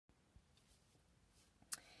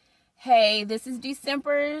Hey, this is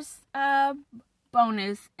December's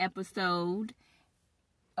bonus episode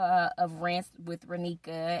of Rants with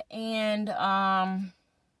Renika. And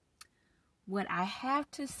what I have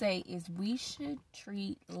to say is we should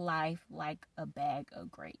treat life like a bag of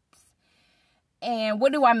grapes. And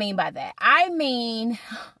what do I mean by that? I mean,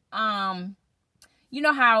 you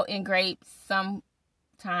know how in grapes,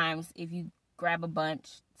 sometimes if you grab a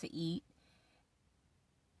bunch to eat,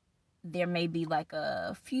 there may be like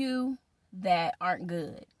a few that aren't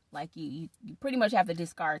good. Like you pretty much have to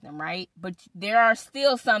discard them, right? But there are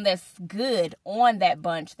still some that's good on that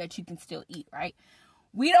bunch that you can still eat, right?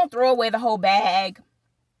 We don't throw away the whole bag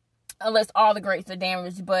unless all the grapes are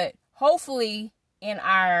damaged. But hopefully in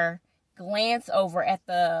our glance over at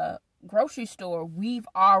the grocery store, we've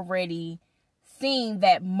already seen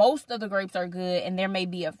that most of the grapes are good and there may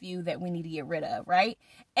be a few that we need to get rid of, right?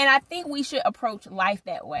 And I think we should approach life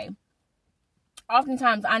that way.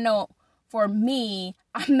 Oftentimes, I know for me,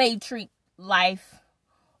 I may treat life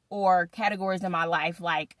or categories in my life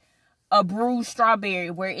like a bruised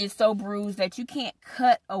strawberry, where it's so bruised that you can't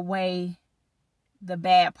cut away the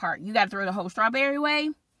bad part. You got to throw the whole strawberry away.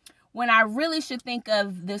 When I really should think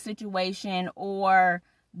of the situation or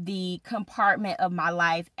the compartment of my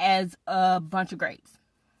life as a bunch of grapes,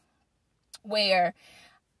 where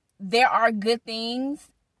there are good things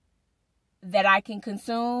that I can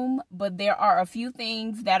consume, but there are a few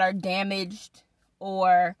things that are damaged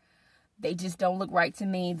or they just don't look right to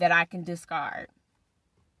me that I can discard.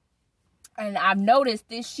 And I've noticed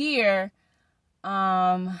this year,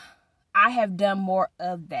 I have done more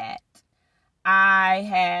of that. I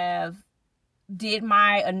have did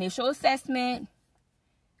my initial assessment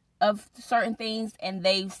of certain things, and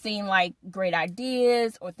they've seemed like great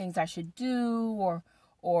ideas or things I should do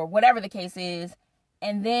or whatever the case is.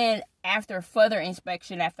 And then after further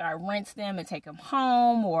inspection, after I rinse them and take them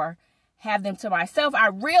home or have them to myself, I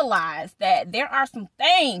realized that there are some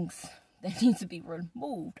things that need to be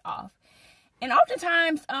removed off. And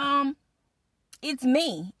oftentimes, it's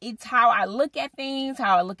me. It's how I look at things,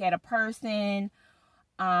 how I look at a person,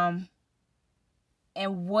 and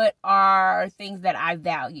what are things that I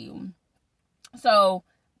value. So,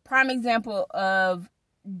 prime example of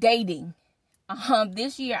dating.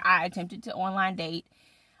 This year I attempted to online date.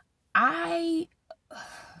 I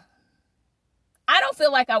don't feel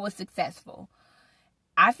like I was successful.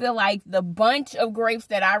 I feel like the bunch of grapes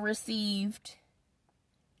that I received,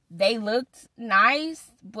 they looked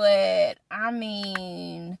nice, but I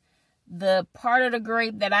mean, the part of the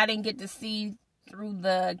grape that I didn't get to see through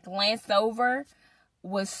the glance over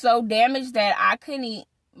was so damaged that I couldn't eat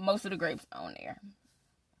most of the grapes on there.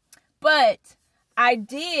 But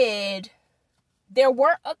there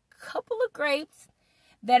were a couple of grapes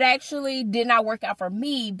that actually did not work out for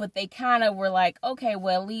me, but they kind of were like, okay,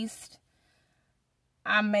 well, at least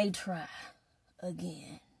I may try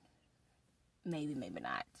again. Maybe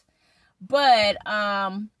not. But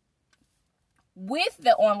with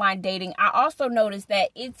the online dating, I also noticed that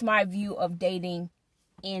it's my view of dating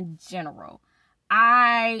in general.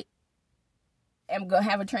 I am going to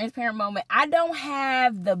have a transparent moment. I don't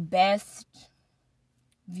have the best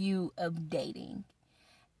view of dating.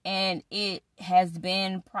 And it has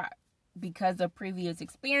been because of previous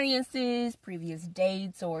experiences, previous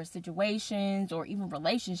dates or situations, or even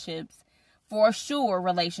relationships, for sure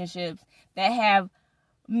relationships that have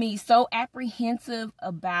me so apprehensive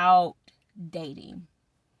about dating.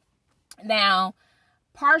 Now,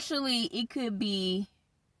 partially it could be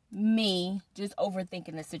me just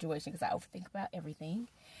overthinking the situation, because I overthink about everything.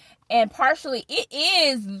 And partially it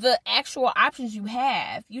is the actual options you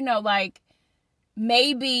have. You know, like,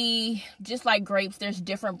 maybe just like grapes, there's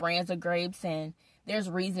different brands of grapes and there's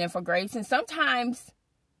reasoning for grapes. And sometimes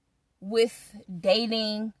with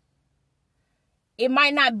dating, it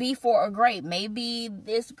might not be for a grape. Maybe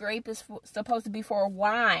this grape is supposed to be for a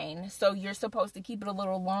wine. So you're supposed to keep it a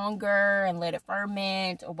little longer and let it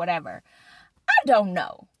ferment or whatever. I don't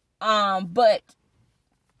know. But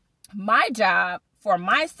my job for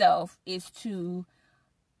myself is to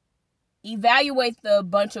evaluate the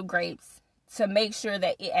bunch of grapes to make sure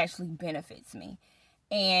that it actually benefits me.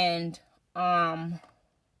 And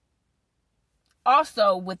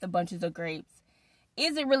also with the bunches of grapes,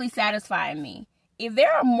 is it really satisfying me? If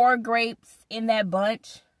there are more grapes in that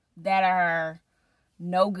bunch that are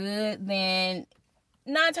no good, then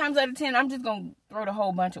 9 times out of 10, I'm just going to throw the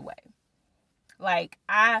whole bunch away. Like,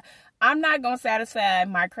 I'm not going to satisfy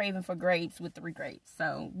my craving for grapes with 3 grapes.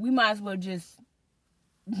 So we might as well just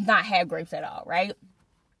not have grapes at all, right?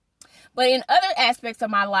 But in other aspects of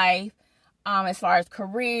my life, as far as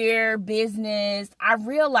career, business, I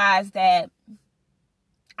realized that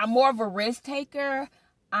I'm more of a risk taker.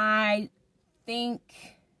 I think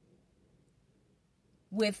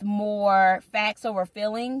with more facts over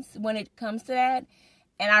feelings when it comes to that.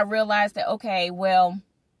 And I realized that, okay, well,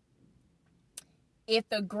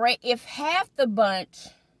 if half the bunch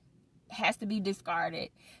has to be discarded,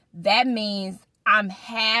 that means I'm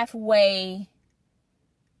halfway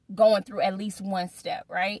going through at least one step,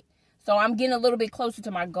 right? So I'm getting a little bit closer to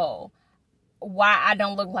my goal. Why I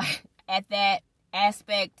don't look like at that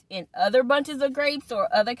aspect in other bunches of grapes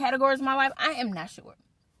or other categories of my life, I am not sure.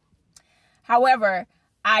 However,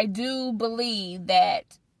 I do believe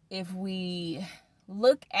that if we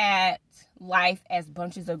look at life as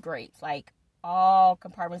bunches of grapes, like all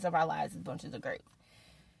compartments of our lives as bunches of grapes,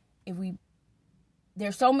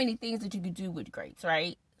 there's so many things that you could do with grapes,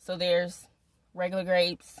 right? So there's regular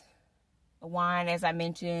grapes, wine, as I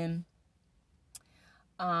mentioned.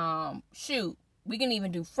 We can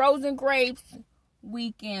even do frozen grapes.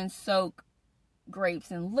 We can soak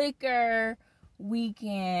grapes in liquor. We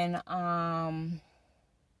can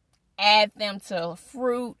add them to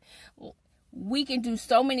fruit. We can do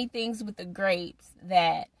so many things with the grapes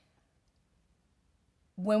that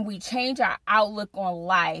when we change our outlook on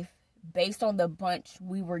life based on the bunch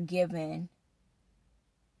we were given,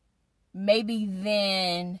 maybe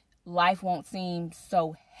then life won't seem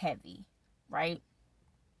so heavy, right?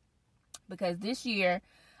 Because this year,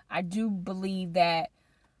 I do believe that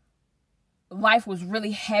life was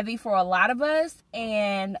really heavy for a lot of us.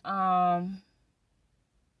 And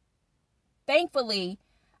thankfully,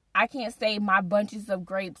 I can't say my bunches of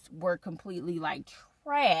grapes were completely like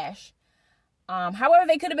trash. However,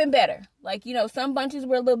 they could have been better. Like, some bunches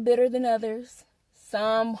were a little bitter than others.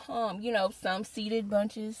 Some, some seeded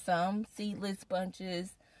bunches, some seedless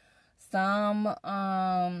bunches, some,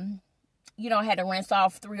 had to rinse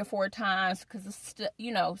off 3 or 4 times because of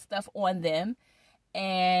stuff on them.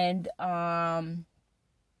 And, but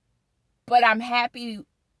I'm happy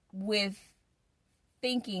with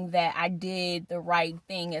thinking that I did the right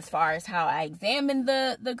thing as far as how I examined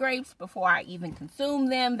the grapes before I even consumed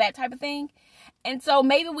them, that type of thing. And so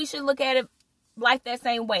maybe we should look at it like that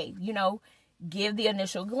same way, give the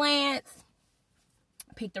initial glance,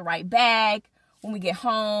 pick the right bag when we get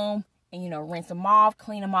home, and, rinse them off,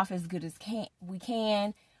 clean them off as good as we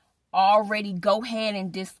can. Already go ahead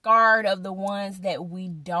and discard of the ones that we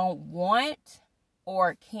don't want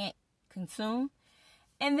or can't consume.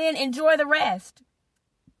 And then enjoy the rest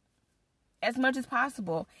as much as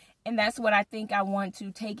possible. And that's what I think I want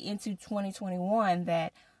to take into 2021,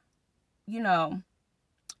 that,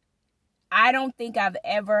 I don't think I've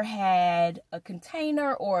ever had a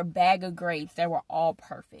container or a bag of grapes that were all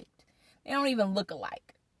perfect. They don't even look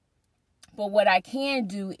alike. But what I can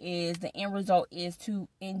do is, the end result is to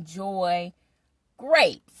enjoy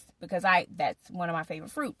grapes, because that's one of my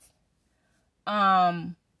favorite fruits.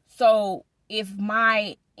 So if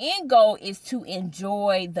my end goal is to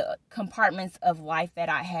enjoy the compartments of life that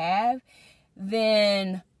I have,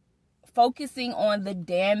 then focusing on the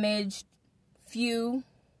damaged few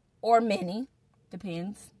or many,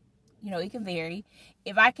 depends, it can vary.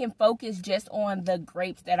 If I can focus just on the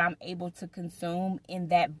grapes that I'm able to consume in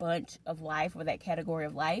that bunch of life or that category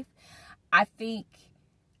of life, I think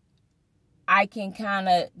I can kind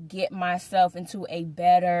of get myself into a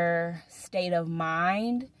better state of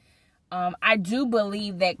mind. I do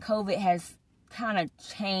believe that COVID has kind of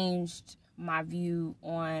changed my view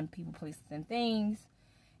on people, places, and things.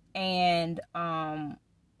 And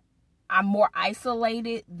I'm more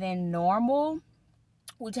isolated than normal,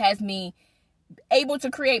 which has me able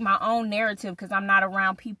to create my own narrative because I'm not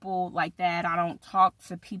around people like that. I don't talk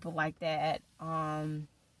to people like that. I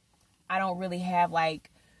don't really have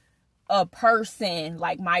like a person,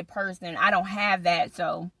 like my person. I don't have that,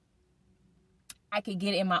 so I could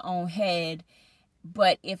get in my own head.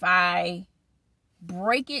 But if I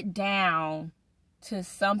break it down to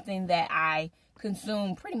something that I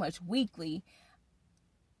consume pretty much weekly,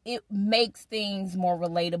 it makes things more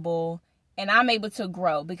relatable, and I'm able to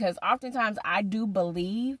grow, because oftentimes I do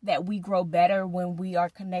believe that we grow better when we are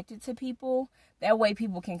connected to people. That way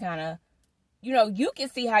people can kind of, you can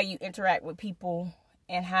see how you interact with people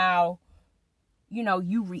and how,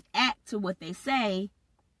 you react to what they say,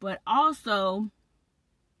 but also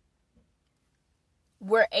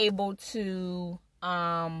we're able to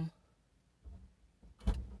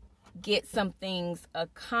get some things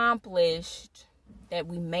accomplished that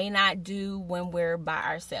we may not do when we're by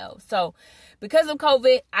ourselves. So because of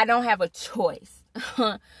COVID, I don't have a choice.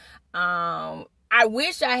 I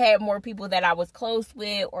wish I had more people that I was close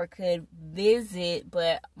with or could visit,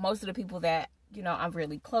 but most of the people that, I'm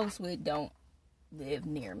really close with don't live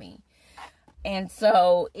near me. And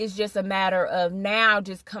so it's just a matter of now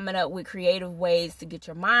just coming up with creative ways to get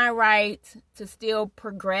your mind right, to still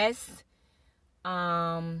progress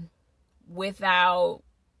without,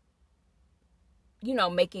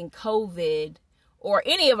 making COVID or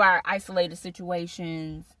any of our isolated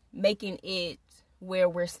situations, making it where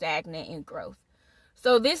we're stagnant in growth.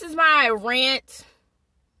 So this is my rant.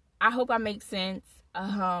 I hope I make sense.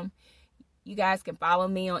 You guys can follow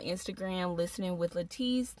me on Instagram, Listening with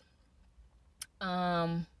Latisse.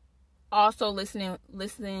 Also listening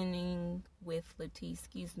with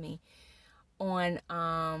Latisse, on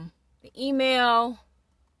the email.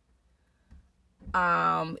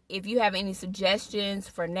 If you have any suggestions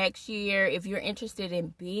for next year, if you're interested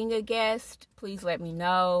in being a guest, please let me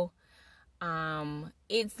know.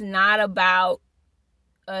 It's not about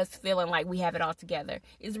us feeling like we have it all together.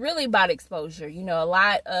 It's really about exposure. A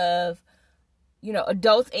lot of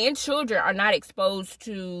adults and children are not exposed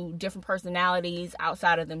to different personalities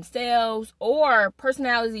outside of themselves or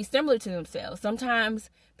personalities similar to themselves. Sometimes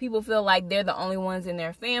people feel like they're the only ones in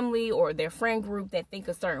their family or their friend group that think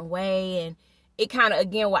a certain way, and it kind of,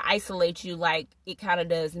 again, will isolate you like it kind of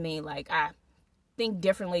does me. Like, I think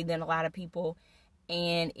differently than a lot of people,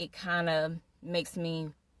 and it kind of makes me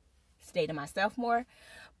stay to myself more.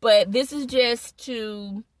 But this is just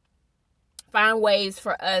to find ways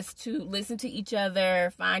for us to listen to each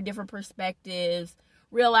other, find different perspectives,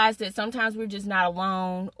 realize that sometimes we're just not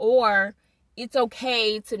alone, or it's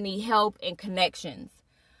okay to need help and connections.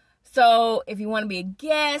 So if you want to be a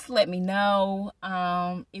guest, let me know.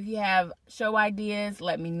 If you have show ideas,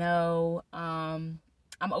 let me know. I'm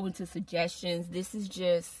open to suggestions. This is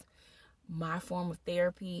just my form of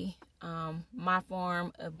therapy, my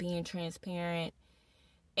form of being transparent,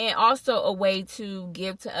 and also a way to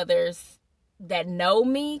give to others that know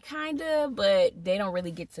me, kind of, but they don't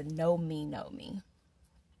really get to know me.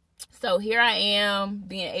 So here I am,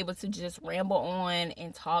 being able to just ramble on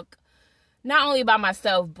and talk not only about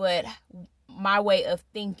myself, but my way of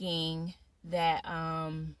thinking that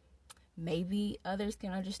maybe others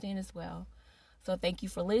can understand as well. So thank you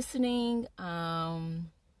for listening.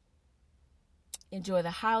 Enjoy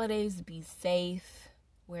the holidays. Be safe.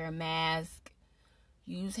 Wear a mask.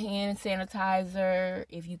 Use hand sanitizer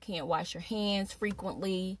if you can't wash your hands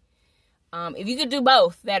frequently. If you could do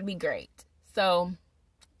both, that'd be great. So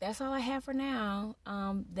that's all I have for now.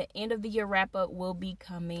 The end of the year wrap up will be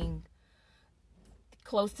coming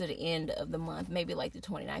close to the end of the month, maybe like the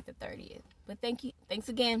 29th or 30th. But thank you. Thanks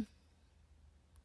again.